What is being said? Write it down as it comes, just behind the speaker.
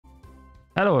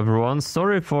Hello everyone,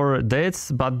 sorry for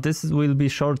this, but this will be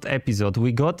short episode.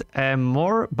 We got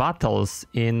more battles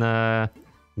in,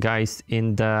 guys,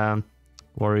 in the,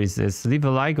 where is this? Leave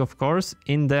a like, of course,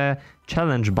 in the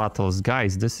challenge battles.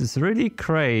 Guys, this is really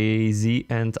crazy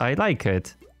and I like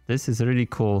it. This is really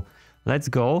cool. Let's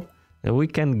go. We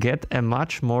can get a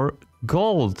much more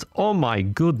gold. Oh my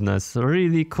goodness,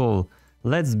 really cool.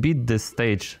 Let's beat this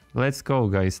stage. Let's go,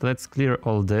 guys. Let's clear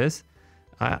all this.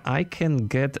 I can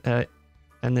get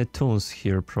any toons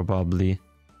here probably.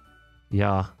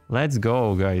 Yeah, let's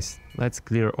go, guys. Let's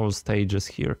clear all stages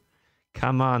here.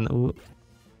 Come on.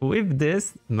 With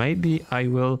this, maybe I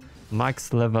will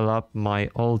max level up my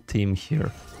old team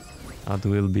here. That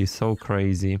will be so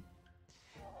crazy.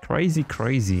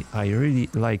 Crazy. I really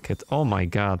like it. Oh my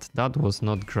god, that was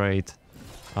not great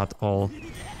at all.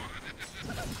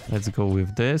 Let's go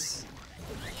with this.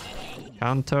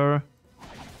 Counter.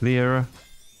 Clear.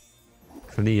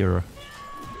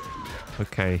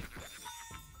 Okay.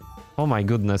 Oh my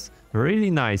goodness.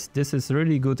 Really nice. This is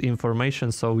really good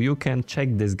information, so you can check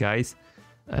this, guys,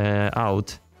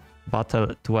 out.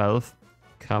 Battle 12.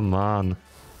 Come on.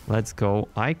 Let's go.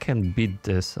 I can beat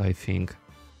this, I think.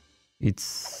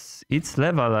 It's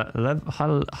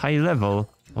high level,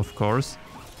 of course.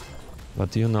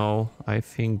 But you know, I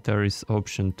think there is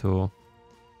option to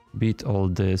beat all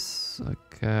this.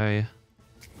 Okay.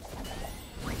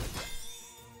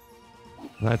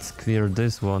 Let's clear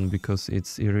this one because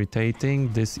it's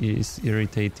irritating. This is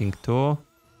irritating too.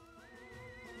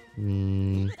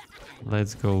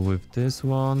 Let's go with this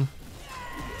one.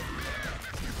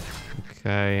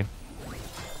 Okay.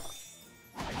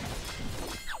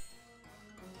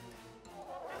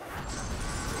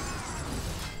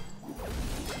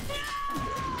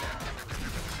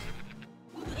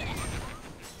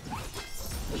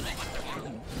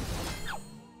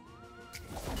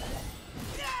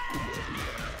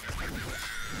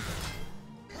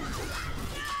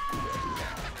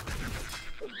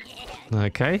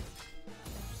 Okay.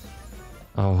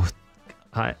 Oh,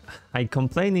 I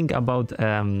complaining about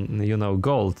you know,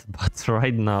 gold, but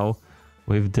right now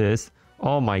with this,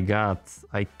 oh my god,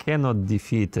 I cannot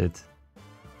defeat it.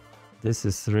 This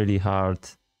is really hard.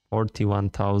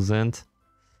 41,000.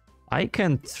 I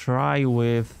can try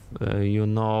with you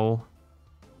know,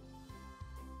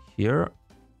 here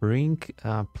bring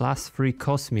 +3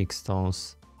 cosmic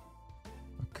stones.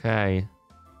 Okay.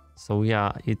 So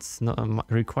yeah, it's not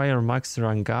require max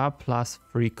rank up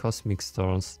 +3 cosmic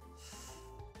stones.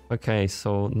 Okay,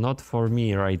 so not for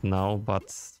me right now,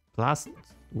 but plus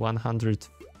 100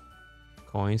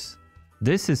 coins.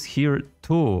 This is here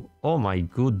too. Oh my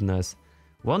goodness.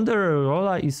 Wonder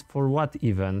Rolla is for what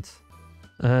event?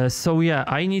 So yeah,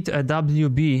 I need a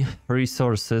WB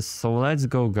resources. So let's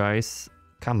go, guys.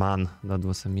 Come on, that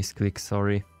was a misclick.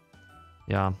 Sorry.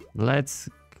 Yeah, let's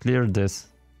clear this.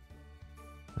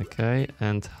 Okay,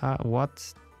 and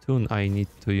what toon I need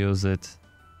to use it?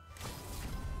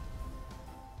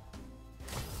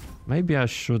 Maybe I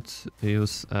should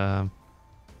use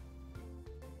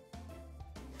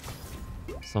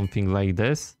something like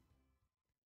this.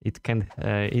 It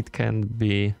can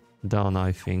be done,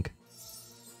 I think.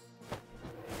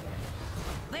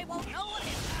 They won't know what it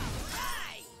is.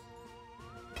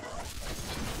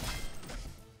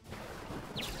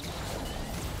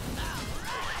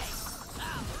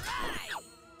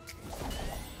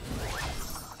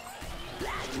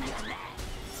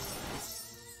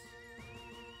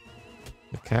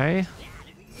 Okay.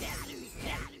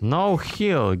 No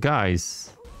heal,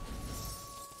 guys.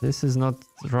 This is not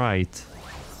right.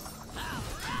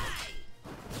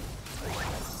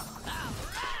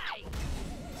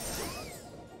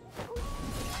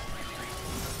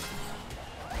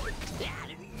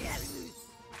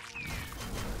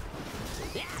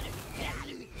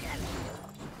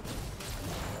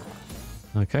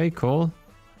 Okay, cool.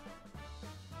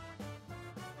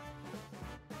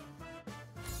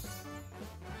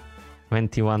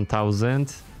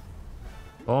 $21,000.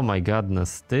 Oh my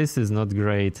goodness, this is not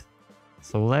great.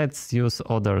 So let's use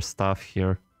other stuff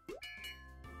here.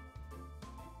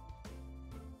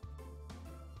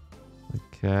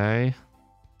 Okay.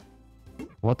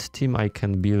 What team I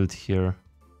can build here?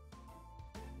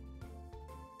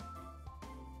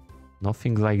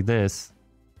 Nothing like this.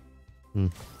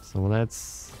 So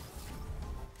let's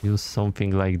use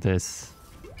something like this.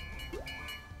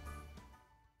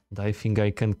 And I think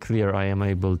I can clear. I am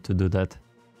able to do that.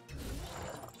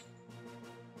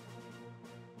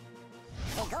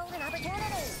 A golden opportunity.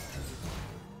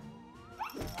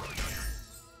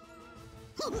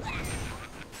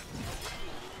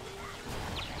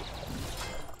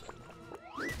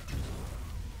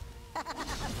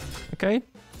 Okay.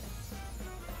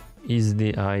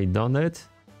 Easily I done it.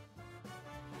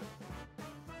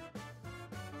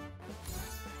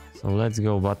 So let's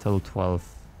go battle 12.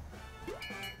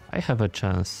 I have a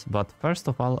chance, but first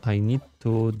of all I need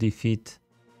to defeat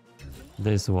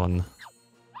this one.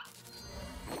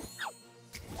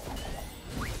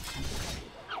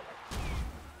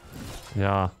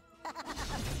 Yeah.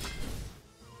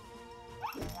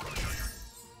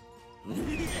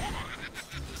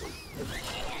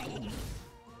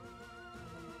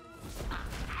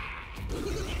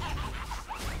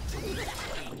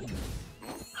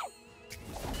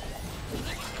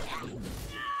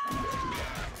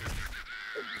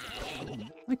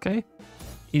 Okay,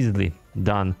 easily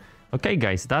done. Okay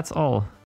guys, that's all.